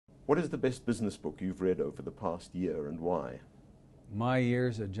What is the best business book you've read over the past year and why? My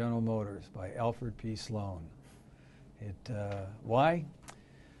Years at General Motors by Alfred P. Sloan. Why?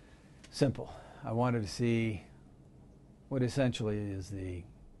 Simple. I wanted to see what essentially is the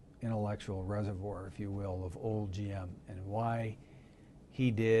intellectual reservoir, if you will, of old GM and why he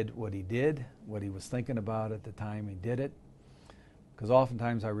did, what he was thinking about at the time he did it. Because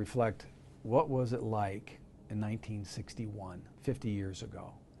oftentimes I reflect, what was it like in 1961, 50 years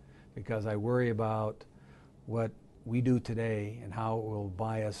ago? Because I worry about what we do today and how it will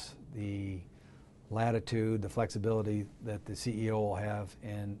buy us the latitude, the flexibility that the CEO will have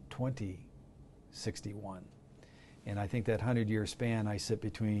in 2061. And I think that 100-year span, I sit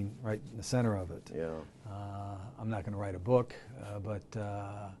between, right in the center of it. Yeah. I'm not going to write a book, but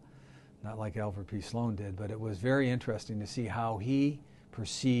not like Alfred P. Sloan did, but it was very interesting to see how he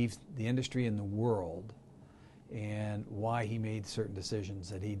perceived the industry and the world and why he made certain decisions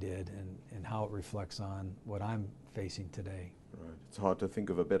that he did and how it reflects on what I'm facing today. Right. It's hard to think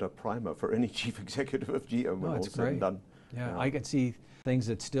of a better primer for any chief executive of GM when all said and done. Yeah, I can see things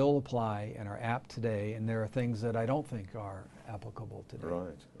that still apply and are apt today, and there are things that I don't think are applicable today.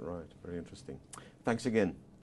 Right, right. Very interesting. Thanks again.